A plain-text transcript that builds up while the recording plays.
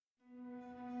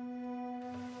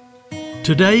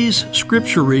Today's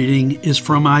scripture reading is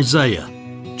from Isaiah,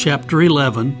 chapter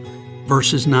 11,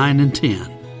 verses 9 and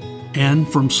 10, and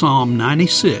from Psalm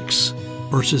 96,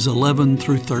 verses 11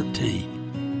 through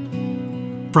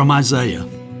 13. From Isaiah: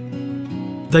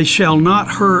 They shall not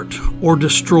hurt or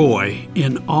destroy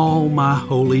in all my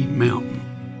holy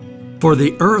mountain, for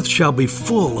the earth shall be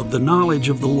full of the knowledge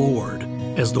of the Lord,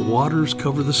 as the waters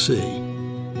cover the sea.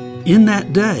 In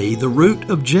that day the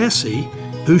root of Jesse,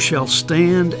 who shall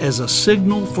stand as a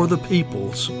signal for the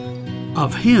peoples,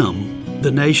 of him the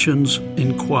nations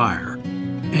inquire,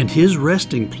 and his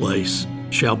resting place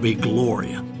shall be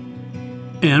Gloria.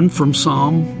 And from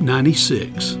Psalm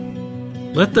 96: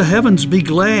 Let the heavens be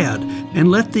glad,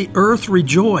 and let the earth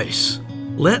rejoice.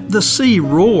 Let the sea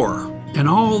roar, and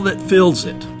all that fills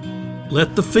it.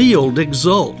 Let the field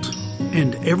exult,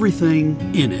 and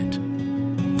everything in it.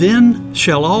 Then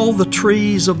shall all the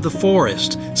trees of the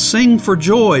forest sing for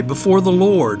joy before the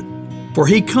Lord, for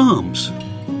he comes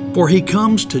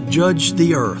to judge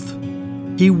the earth.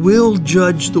 He will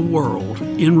judge the world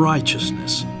in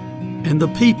righteousness, and the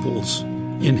peoples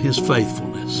in his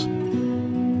faithfulness.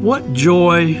 What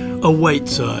joy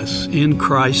awaits us in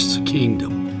Christ's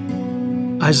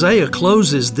kingdom! Isaiah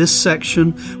closes this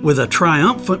section with a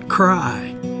triumphant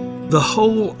cry. The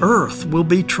whole earth will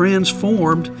be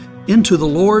transformed into the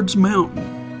Lord's mountain.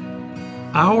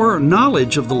 Our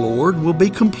knowledge of the Lord will be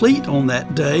complete on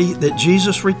that day that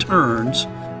Jesus returns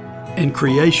and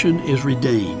creation is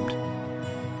redeemed.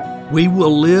 We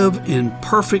will live in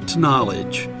perfect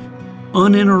knowledge,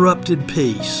 uninterrupted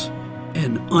peace,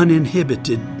 and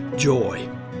uninhibited joy.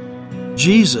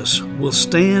 Jesus will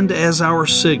stand as our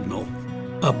signal,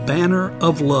 a banner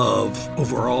of love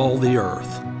over all the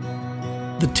earth.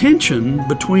 The tension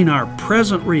between our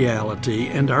present reality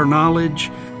and our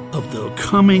knowledge of the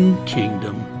coming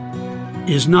kingdom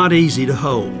is not easy to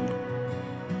hold.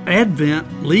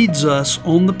 Advent leads us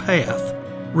on the path,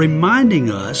 reminding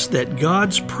us that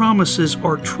God's promises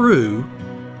are true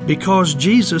because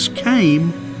Jesus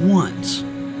came once.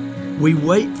 We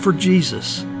wait for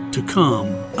Jesus to come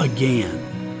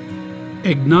again.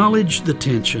 Acknowledge the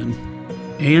tension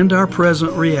and our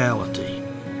present reality,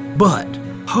 but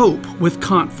hope with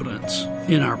confidence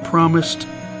in our promised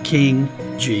King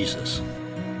Jesus.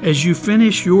 As you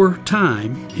finish your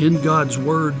time in God's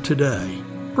Word today,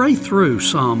 pray through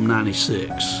Psalm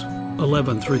 96,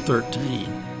 11 through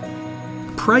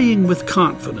 13, praying with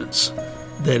confidence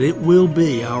that it will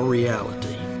be our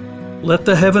reality. Let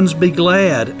the heavens be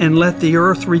glad, and let the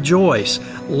earth rejoice.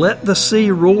 Let the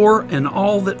sea roar, and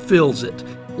all that fills it.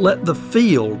 Let the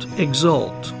field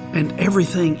exult, and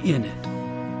everything in it.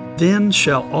 Then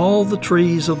shall all the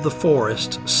trees of the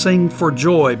forest sing for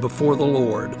joy before the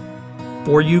Lord.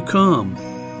 For you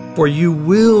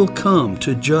will come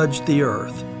to judge the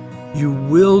earth. You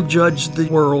will judge the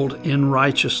world in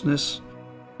righteousness,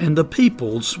 and the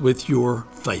peoples with your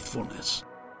faithfulness.